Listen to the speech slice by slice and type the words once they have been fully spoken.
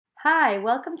Hi,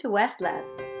 welcome to West Lab.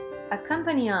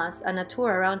 Accompany us on a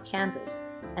tour around campus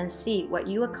and see what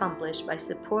you accomplish by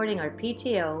supporting our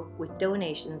PTO with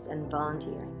donations and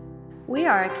volunteering. We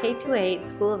are a K-8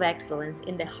 school of excellence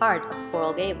in the heart of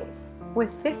Coral Gables,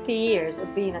 with 50 years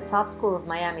of being a top school of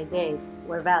Miami-Dade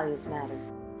where values matter.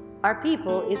 Our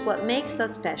people is what makes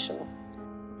us special.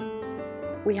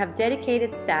 We have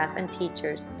dedicated staff and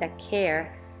teachers that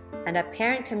care and a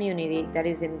parent community that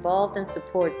is involved and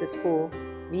supports the school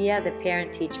via the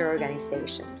parent-teacher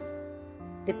organization.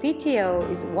 The PTO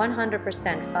is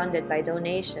 100% funded by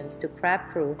donations to Crab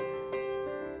Crew.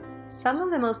 Some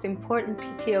of the most important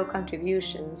PTO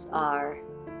contributions are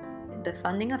the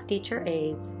funding of teacher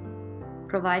aides,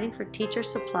 providing for teacher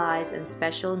supplies and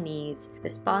special needs, the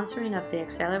sponsoring of the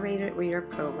Accelerated Reader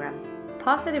program,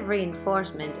 positive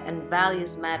reinforcement and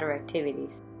values matter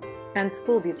activities, and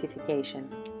school beautification.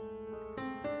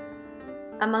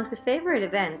 Amongst the favorite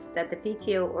events that the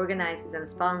PTO organizes and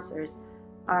sponsors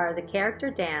are the character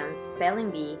dance,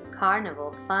 spelling bee,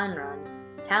 carnival, fun run,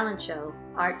 talent show,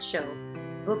 art show,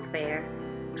 book fair,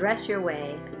 dress your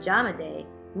way, pajama day,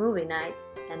 movie night,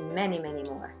 and many, many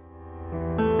more.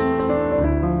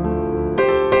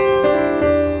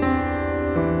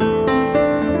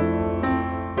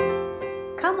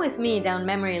 Come with me down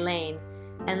memory lane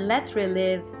and let's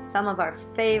relive some of our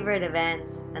favorite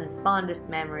events and fondest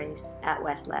memories at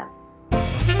West Lab.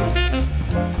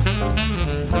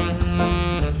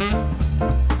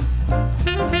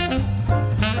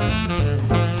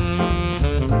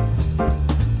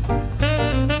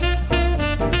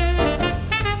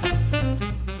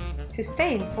 To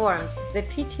stay informed, the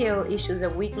PTO issues a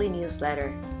weekly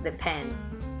newsletter, The Pen.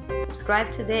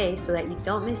 Subscribe today so that you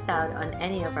don't miss out on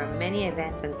any of our many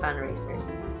events and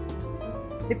fundraisers.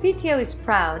 The PTO is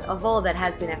proud of all that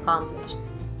has been accomplished.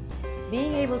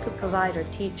 Being able to provide our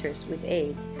teachers with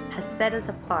aids has set us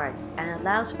apart and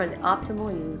allows for the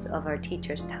optimal use of our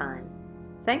teachers' time.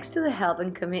 Thanks to the help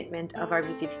and commitment of our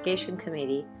beautification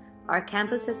committee, our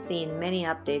campus has seen many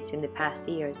updates in the past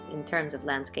years in terms of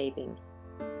landscaping.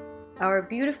 Our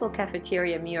beautiful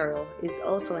cafeteria mural is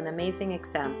also an amazing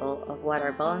example of what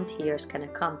our volunteers can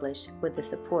accomplish with the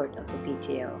support of the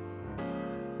PTO.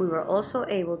 We were also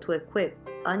able to equip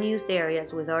unused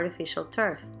areas with artificial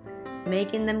turf,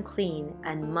 making them clean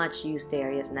and much used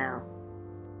areas now.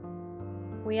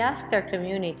 We asked our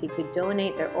community to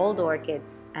donate their old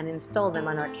orchids and install them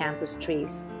on our campus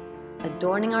trees,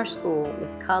 adorning our school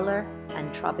with color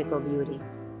and tropical beauty.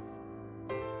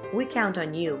 We count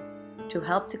on you to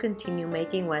help to continue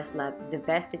making West Lab the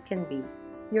best it can be.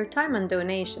 Your time and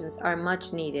donations are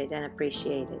much needed and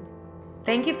appreciated.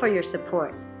 Thank you for your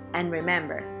support, and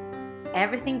remember,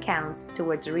 everything counts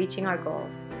towards reaching our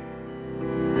goals.